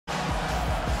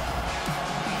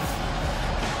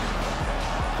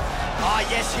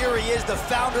Yes, here he is, the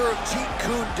founder of Jeet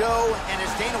Kune Do, and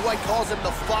as Dana White calls him,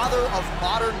 the father of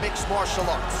modern mixed martial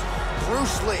arts.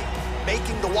 Bruce Lee,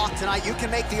 making the walk tonight. You can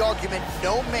make the argument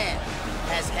no man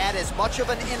has had as much of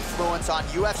an influence on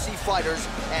UFC fighters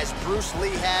as Bruce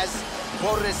Lee has.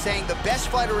 Quoted as saying, the best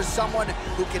fighter is someone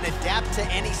who can adapt to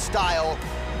any style.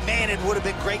 Man, it would have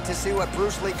been great to see what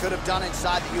Bruce Lee could have done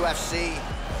inside the UFC.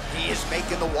 He is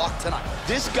making the walk tonight.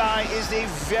 This guy is a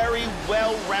very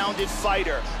well-rounded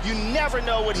fighter. You never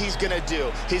know what he's gonna do.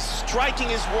 His striking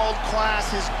is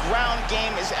world-class, his ground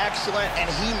game is excellent, and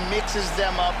he mixes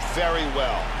them up very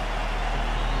well.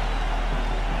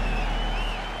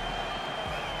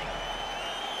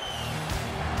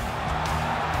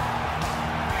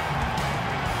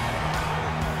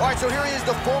 All right, so here he is,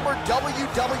 the former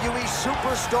WWE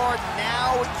superstar,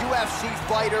 now UFC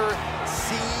fighter,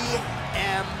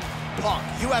 CM Punk.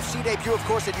 UFC debut, of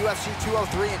course, at UFC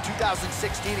 203 in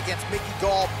 2016 against Mickey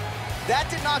Gall. That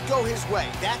did not go his way.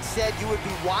 That said, you would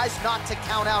be wise not to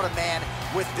count out a man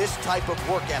with this type of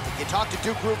work ethic. You talk to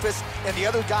Duke Rufus and the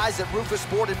other guys at Rufus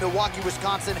Sport in Milwaukee,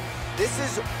 Wisconsin. This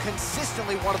is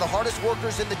consistently one of the hardest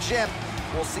workers in the gym.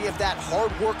 We'll see if that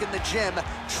hard work in the gym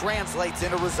translates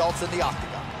into results in the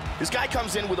octagon. This guy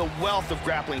comes in with a wealth of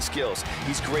grappling skills.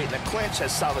 He's great in the clinch,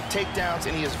 has solid takedowns,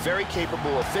 and he is very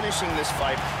capable of finishing this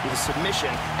fight with a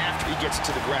submission after he gets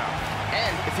to the ground.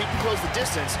 And if he can close the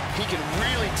distance, he can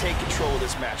really take control of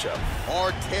this matchup.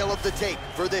 Our tale of the tape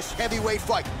for this heavyweight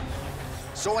fight.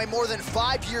 So a more than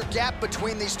 5-year gap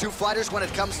between these two fighters when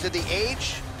it comes to the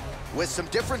age, with some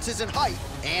differences in height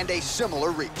and a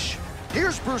similar reach.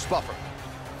 Here's Bruce Buffer.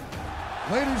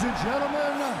 Ladies and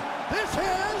gentlemen, this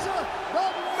is the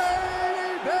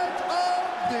main event of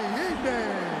the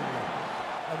evening.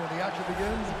 And when the action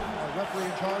begins, our referee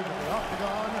in charge of the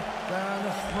octagon, Dan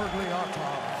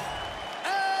Mergliotta.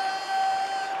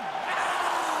 And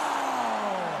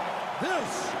now,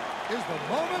 this is the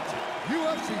moment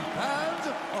UFC fans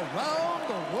around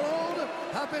the world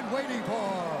have been waiting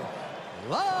for.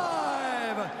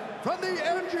 Live from the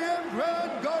MGM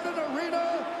Grand Garden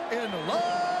Arena in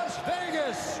Las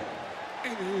Vegas.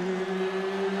 It's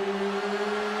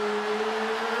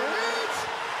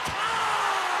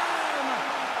time!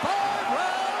 5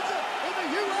 rounds in the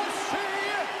UFC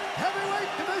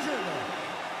heavyweight division.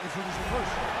 Introducing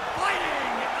first,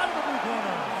 fighting out of the blue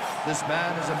corner. This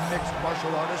man is a mixed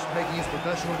martial artist making his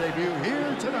professional debut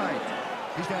here tonight.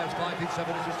 He stands 5 feet 7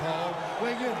 inches tall,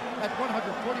 weighing in at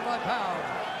 145 pounds.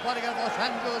 Fighting out of Los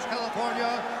Angeles,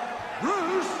 California,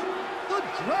 Bruce the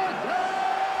Dragon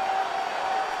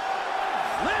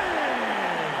Lee!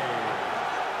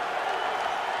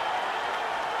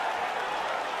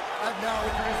 And now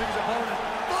introducing his opponent,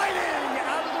 fighting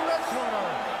out of the red corner.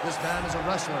 This man is a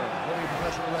wrestler, holding a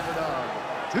professional record of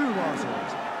 2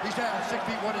 losses. He stands 6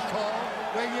 feet 1 inches tall,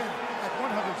 weighing in at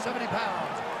 170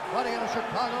 pounds. Fighting out of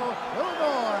Chicago,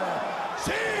 Illinois,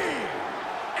 CM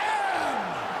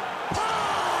Punk!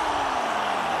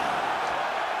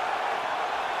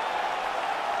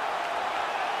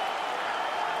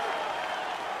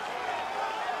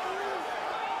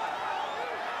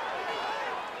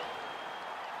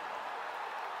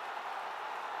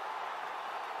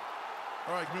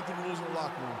 All right, commit the rules in the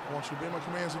locker room. I want you to obey my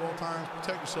commands at all times,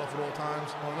 protect yourself at all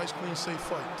times. I want a nice, clean, safe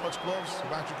fight. Touch gloves,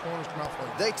 back your corners, come out fight.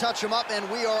 They touch him up, and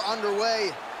we are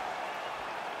underway.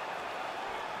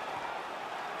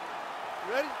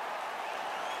 You ready?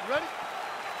 You ready?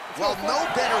 Well, no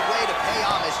better way to pay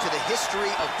homage to the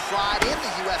history of pride in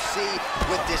the UFC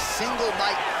with this single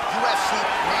night UFC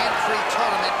man-free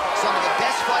tournament. Some of the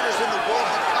best fighters in the world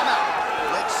have come out.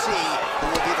 Let's see who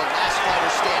will be the last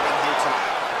fighter standing here tonight.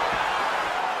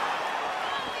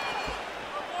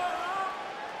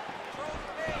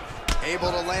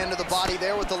 Able to land to the body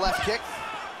there with the left kick.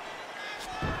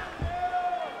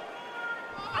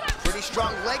 Pretty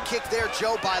strong leg kick there,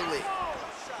 Joe, by Lee.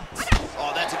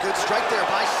 Oh, that's a good strike there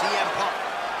by CM Punk.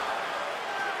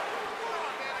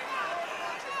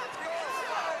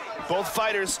 Both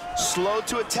fighters slow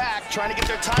to attack, trying to get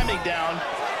their timing down.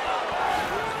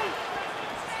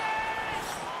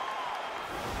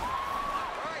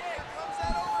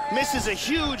 Misses a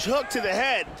huge hook to the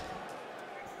head.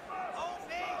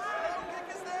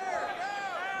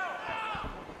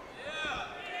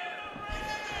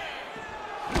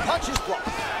 Punches blocked.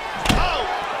 Oh!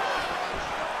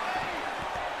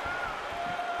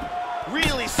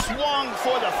 Really swung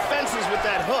for the fences with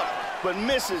that hook, but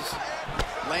misses.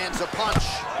 Lands a punch.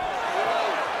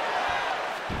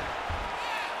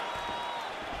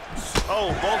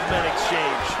 Oh, both men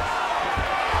exchange.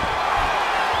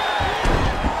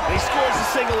 And he scores a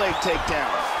single leg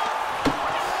takedown.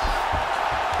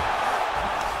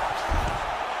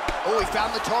 Oh, he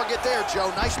found the target there, Joe.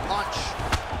 Nice punch.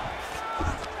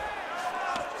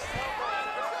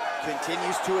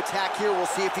 Continues to attack here. We'll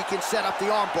see if he can set up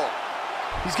the arm bar.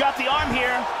 He's got the arm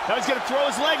here. Now he's gonna throw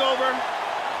his leg over.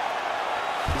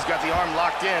 He's got the arm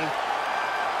locked in.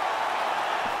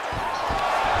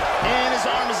 And his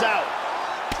arm is out.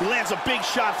 He lands a big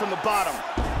shot from the bottom.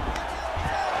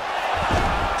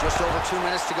 Just over 2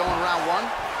 minutes to go in round one.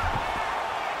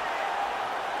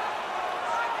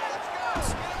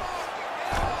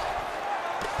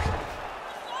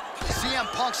 CM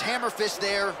Punk's hammer fist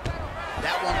there.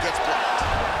 That one gets blocked.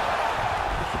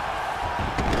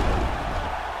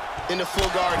 Into full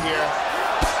guard here.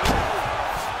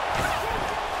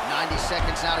 90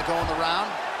 seconds now to go in the round.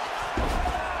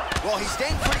 Well, he's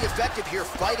staying pretty effective here,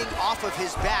 fighting off of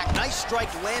his back. Nice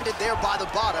strike landed there by the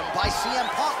bottom by CM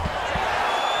Punk.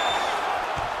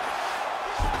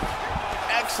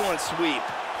 Excellent sweep.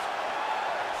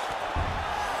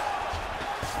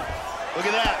 Look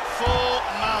at that, full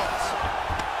mount.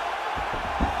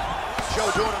 Joe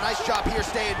doing a nice job here,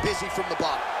 staying busy from the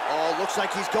bottom. Oh, looks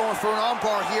like he's going for an arm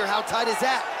bar here. How tight is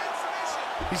that?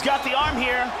 He's got the arm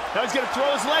here. Now he's gonna throw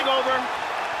his leg over.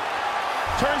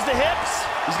 Turns the hips.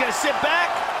 He's gonna sit back.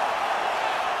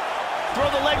 Throw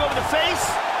the leg over the face.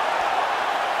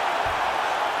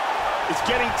 It's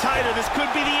getting tighter. This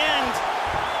could be the end.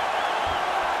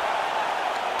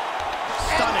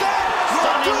 Stunning.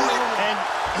 Stunning. And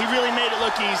he really made it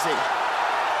look easy.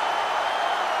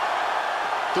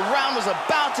 The round was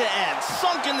about to end,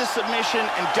 sunk in the submission,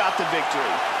 and got the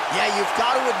victory. Yeah, you've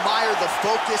got to admire the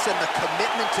focus and the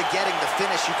commitment to getting the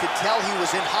finish. You could tell he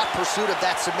was in hot pursuit of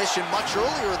that submission much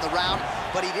earlier in the round,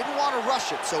 but he didn't want to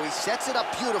rush it, so he sets it up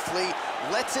beautifully,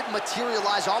 lets it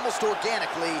materialize almost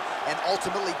organically, and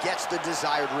ultimately gets the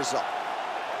desired result.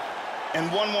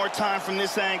 And one more time from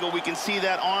this angle, we can see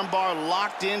that arm bar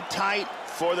locked in tight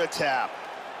for the tap.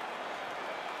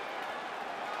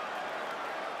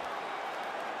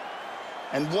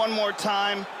 And one more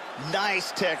time,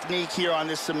 nice technique here on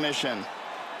this submission.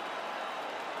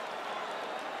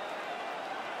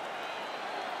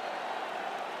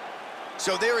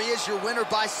 So there he is, your winner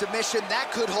by submission.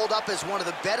 That could hold up as one of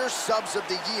the better subs of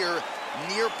the year.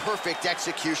 Near perfect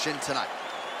execution tonight.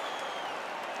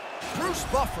 Bruce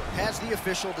Buffer has the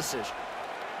official decision.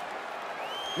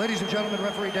 Ladies and gentlemen,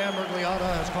 referee Dan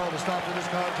Mergliotta has called a stop to this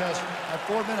contest at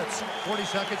 4 minutes, 40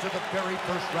 seconds of the very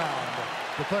first round,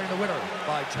 declaring the winner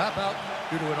by tap out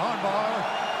due to an armbar,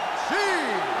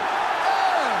 CM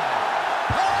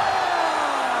Punk!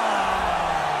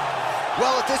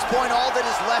 Well, at this point, all that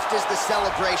is left is the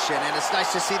celebration, and it's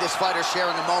nice to see this fighter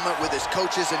sharing a moment with his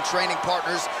coaches and training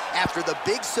partners after the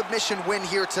big submission win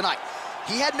here tonight.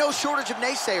 He had no shortage of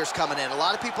naysayers coming in. A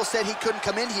lot of people said he couldn't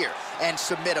come in here and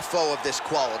submit a foe of this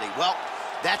quality. Well,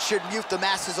 that should mute the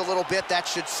masses a little bit. That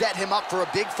should set him up for a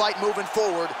big fight moving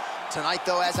forward. Tonight,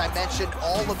 though, as I mentioned,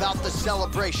 all about the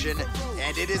celebration,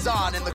 and it is on in the